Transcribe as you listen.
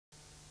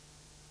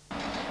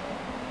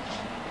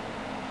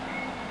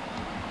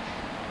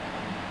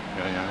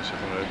Ja, zet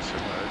maar uit, zet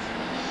maar uit.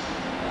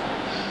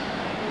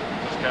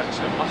 Dan krijgen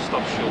ze een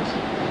afstapshot.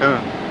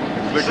 Ja,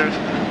 flikker.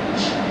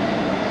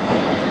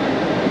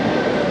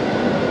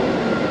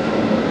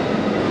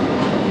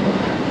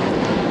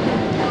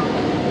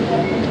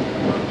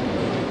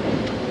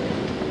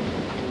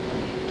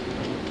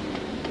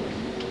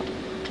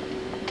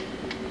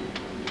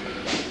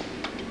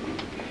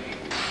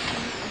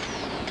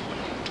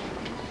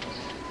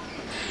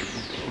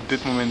 Op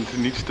dit moment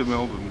niets te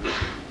melden.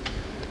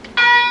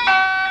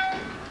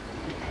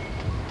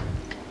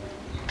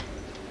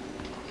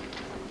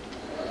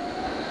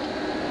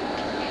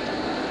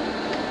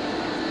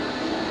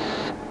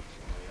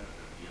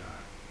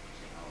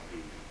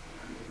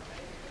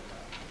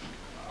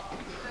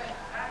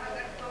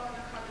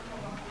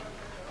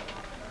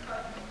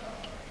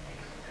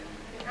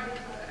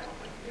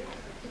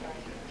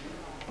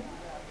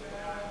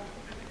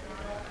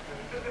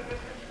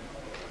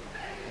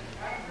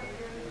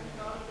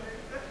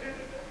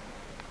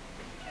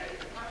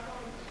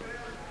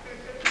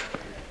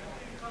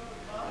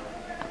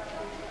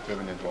 We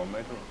hebben net wel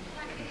mee toch?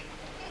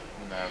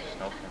 Nou,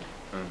 snel gaan.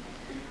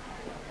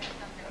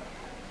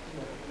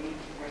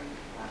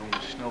 Waarom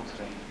snel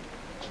trainen?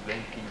 Als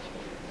bleen kindje.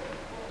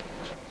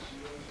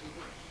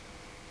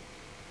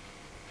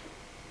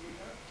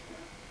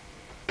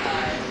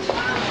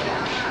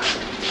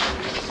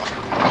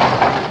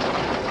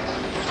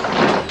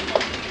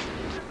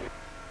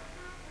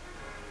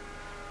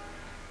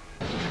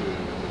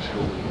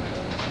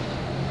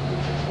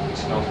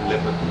 Snel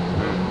verleppen.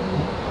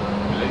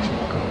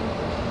 Leesboeken.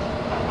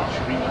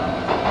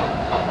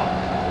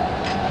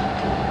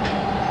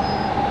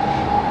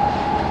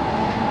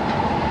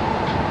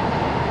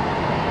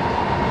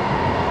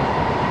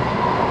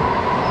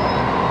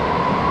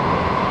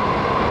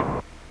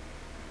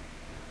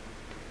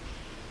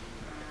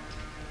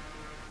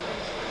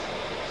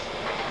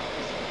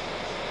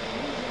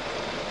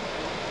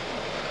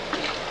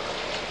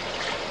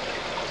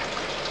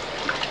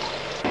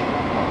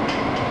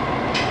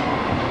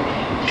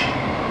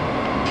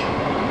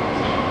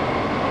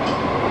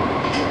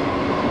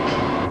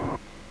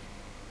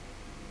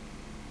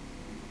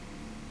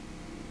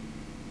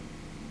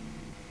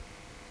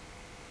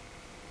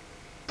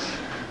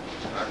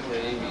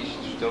 Nee, wie is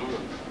het verstolen?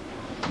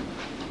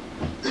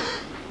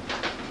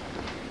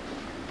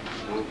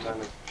 Moet daar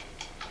met...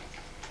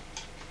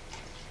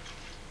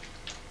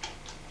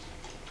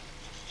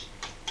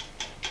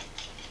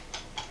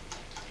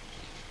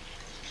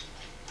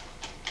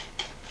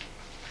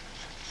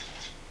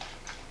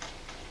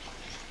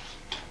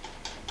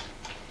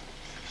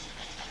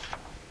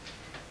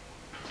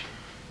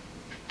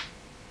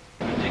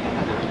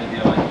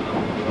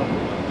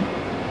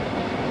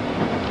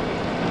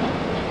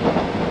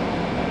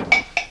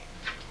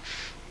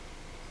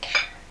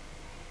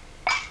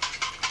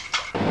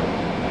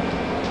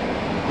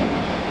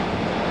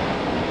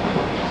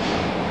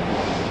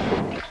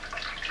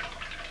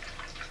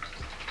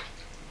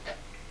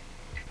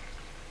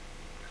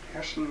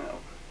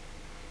 Hersenmelk.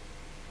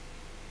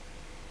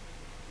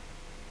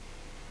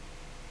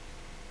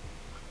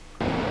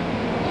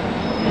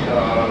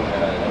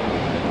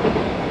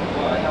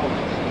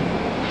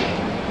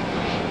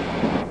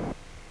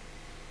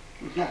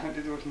 Ja,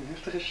 dit wordt een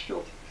heftige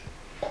shot.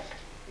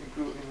 Ik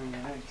bedoel in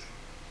mijn huid.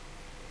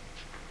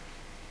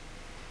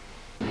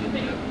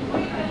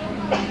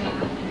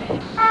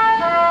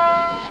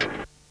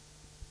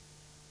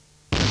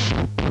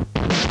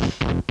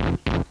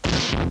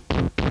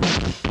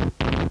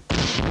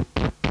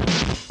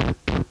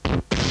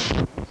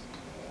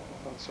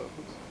 Gaat zo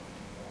goed.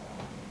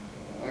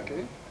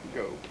 Oké,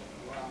 go.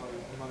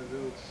 Maar ik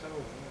wil het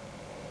zo.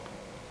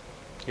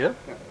 Ja?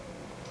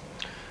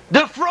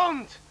 The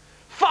front!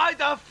 Fight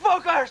the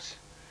fuckers!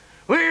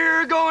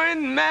 We're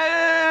going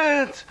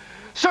mad!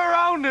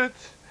 Surrounded!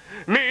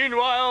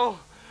 Meanwhile,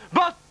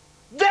 but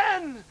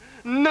then,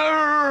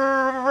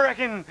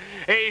 nerve-wracking,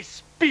 a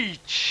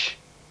speech.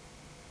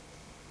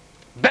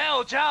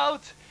 Belch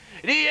out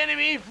the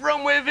enemy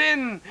from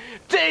within.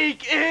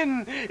 Take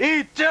in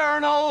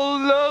eternal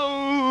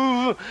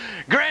love.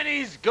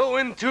 Granny's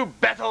going to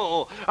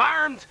battle.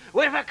 Armed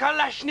with a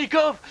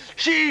Kalashnikov,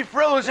 she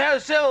throws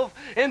herself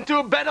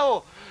into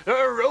battle. The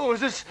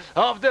roses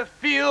of the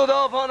field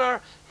of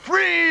honor,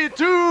 free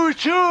to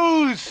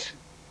choose.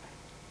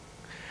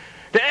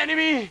 The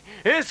enemy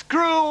is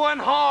cruel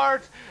and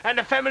hard, and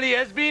the family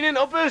has been in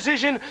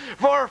opposition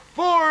for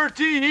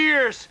 40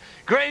 years.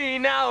 Granny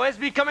now is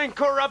becoming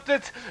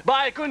corrupted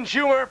by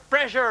consumer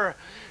pressure.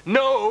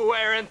 No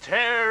wear and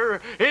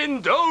tear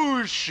in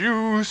those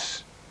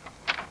shoes.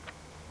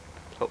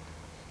 Oh.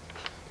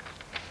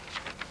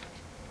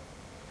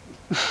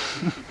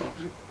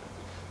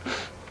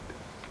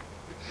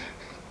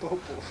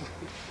 Popov.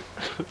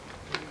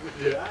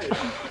 Ja, ja.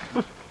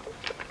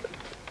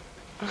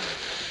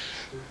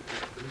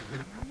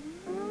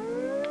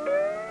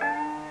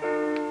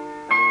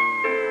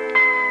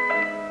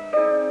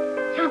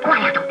 So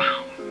quiet up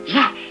there.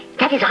 Yeah,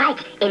 that is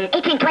right. In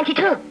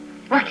 1822.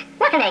 What?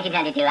 What in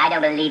 1822? I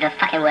don't believe a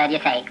fucking word you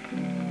say.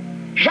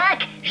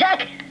 Jacques!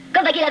 Jacques!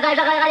 Kom bij hier,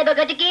 radio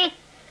Kentucky.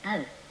 Oh,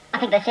 I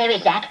think they're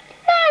serious, Jack.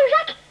 No,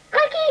 Jacques,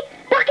 Rocky,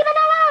 marquez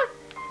maintenant.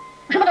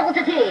 Je m'en rends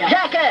compte.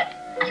 Jacques,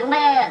 à son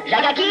mère,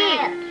 Jacques à qui?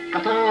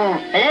 Canton,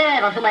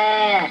 lève à son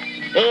mère.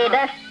 Et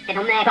bœuf, c'est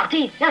ton mec.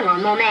 Parti. Non, non,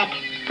 mon mec.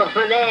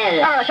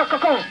 Porte-belle. Oh, sur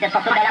cocon. C'est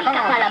porte-belle à la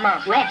main. La main.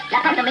 Ouais, la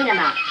patte tombe la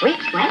main. Oui,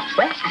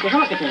 ouais. À ce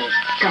genre, c'était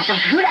quand on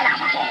joue la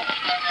larme.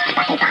 C'est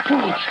passé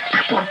partout,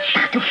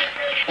 partout.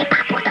 Et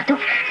partout,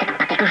 c'est un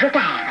pâté que je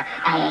garde.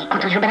 Et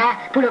quand on joue là,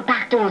 pour le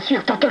partout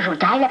sur ton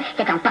jotal,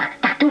 c'est un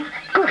partout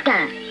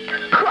courtin.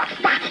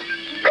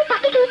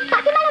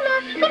 Parti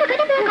malaman. Mais le côté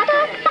de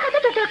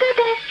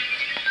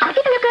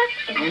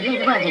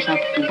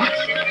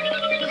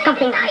that's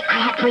something I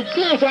had for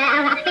years.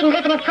 I've been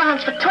living in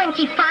France for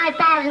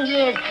 25,000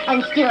 years,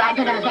 and still I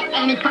don't understand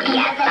any fucking...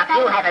 Yes, but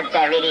you haven't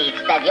really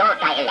studied your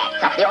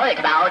dialects of the old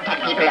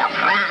people of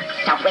France,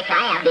 of which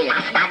I am the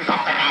last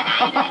ancestor.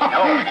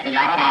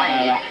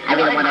 I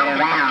really wanted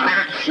around.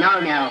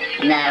 No,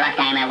 last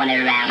time I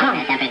wanted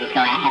around. San Francisco,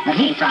 I have no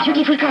problem.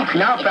 Beautiful country.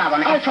 No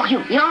problem. All for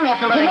you. You only have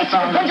to look at the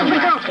wonderful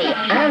country.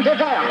 And the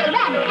world.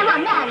 Come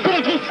on, man.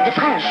 Philippines, the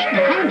French.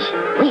 The French?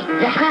 Oui,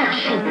 the French.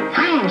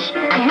 French.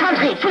 A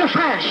country full of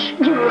French.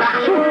 You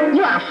are fou.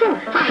 You are fou.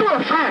 Full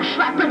of French.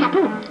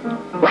 Patapou.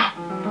 Ouais.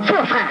 Full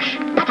of French.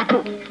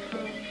 Patapou.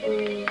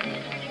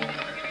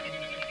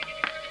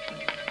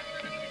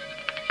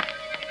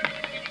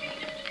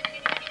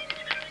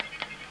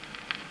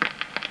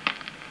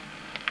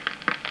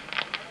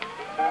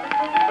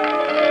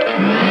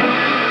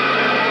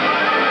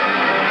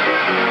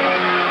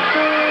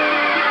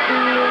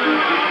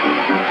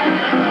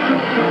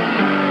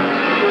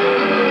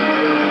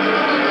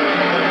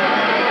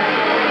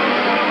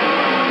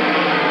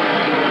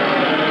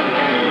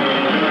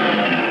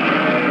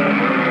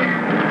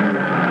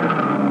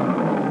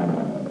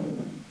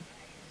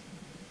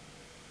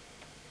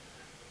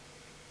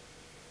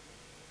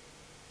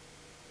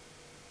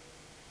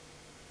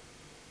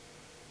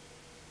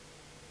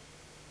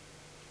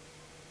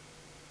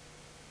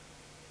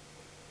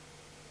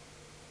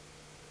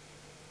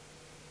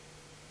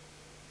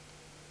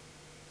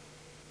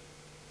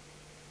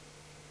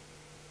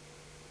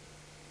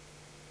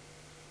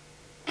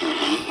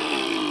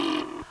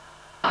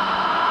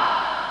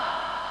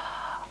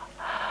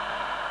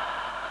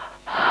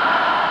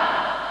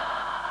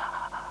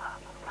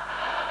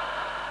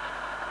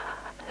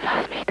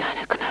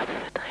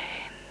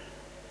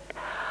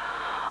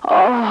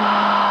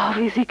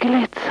 Wie sie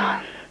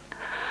glitzern.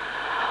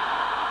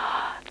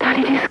 Da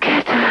die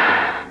Diskette.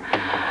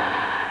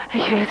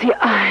 Ich will sie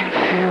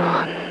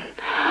einführen.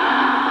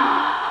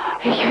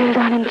 Ich will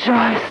deinen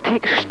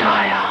Joystick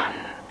steuern.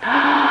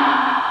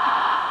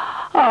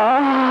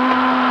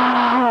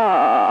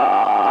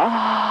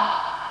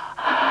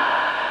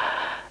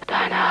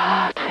 Deine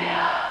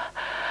Hardware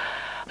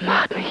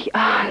macht mich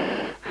an.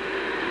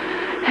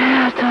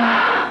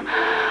 Härter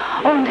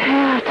und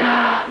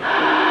härter.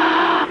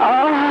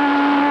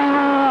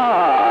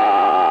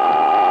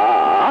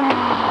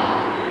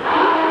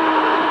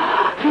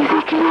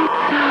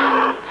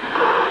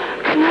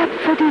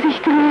 Knöpfe, die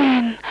sich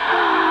drehen.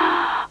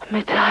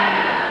 Metall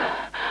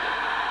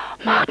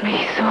macht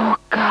mich so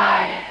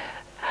geil.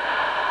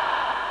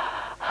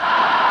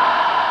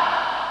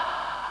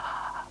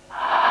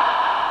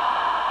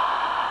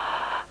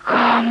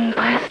 Komm,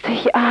 press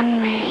dich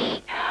an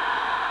mich.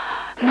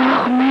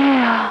 Noch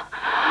mehr.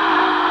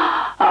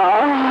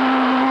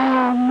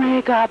 Oh,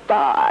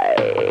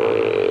 Megabyte.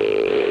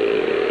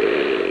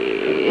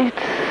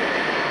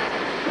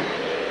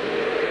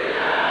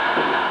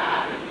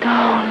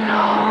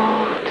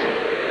 Download.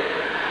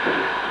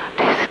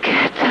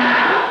 Diskette.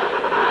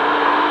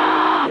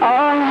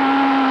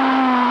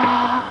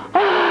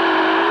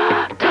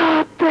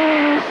 Top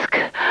Disk.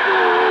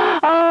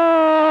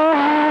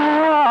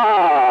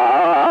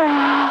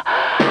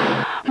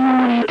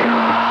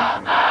 Monitor.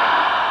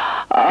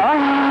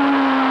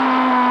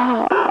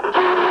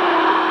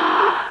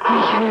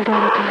 Ich will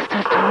deine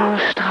Tastatur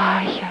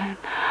streicheln.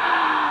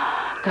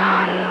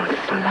 Ganz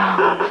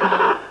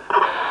langsam.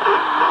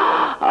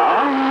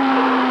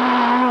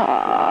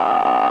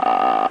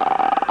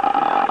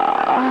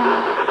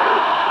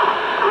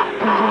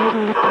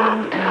 Bewegende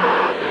Punkte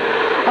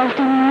auf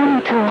dem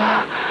Monitor.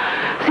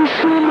 Sie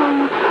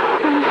schlummern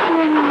und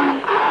flimmern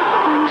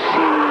und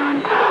schimmern.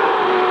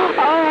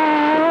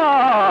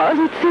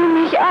 Sie ziehen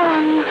mich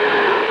an.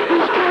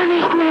 Ich kann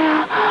nicht mehr.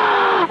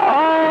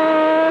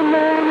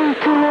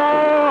 Monitor.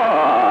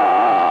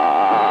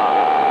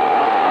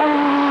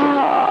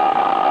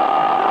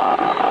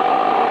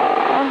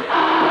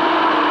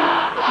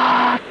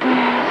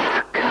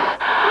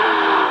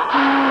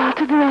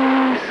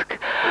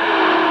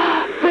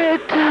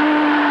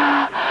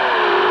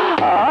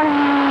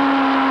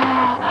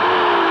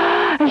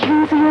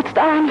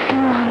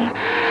 Einführen,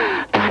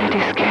 deine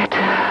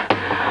Diskette,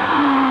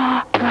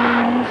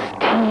 ganz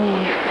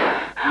tief,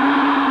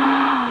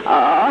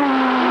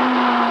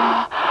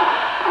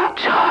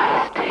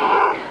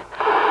 Joystick,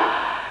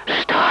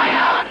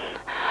 steuern,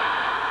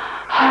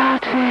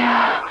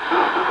 Hardware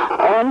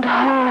und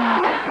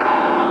hart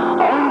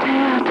und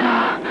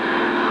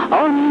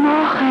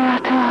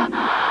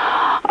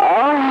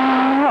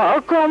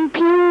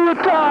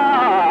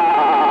Jutta!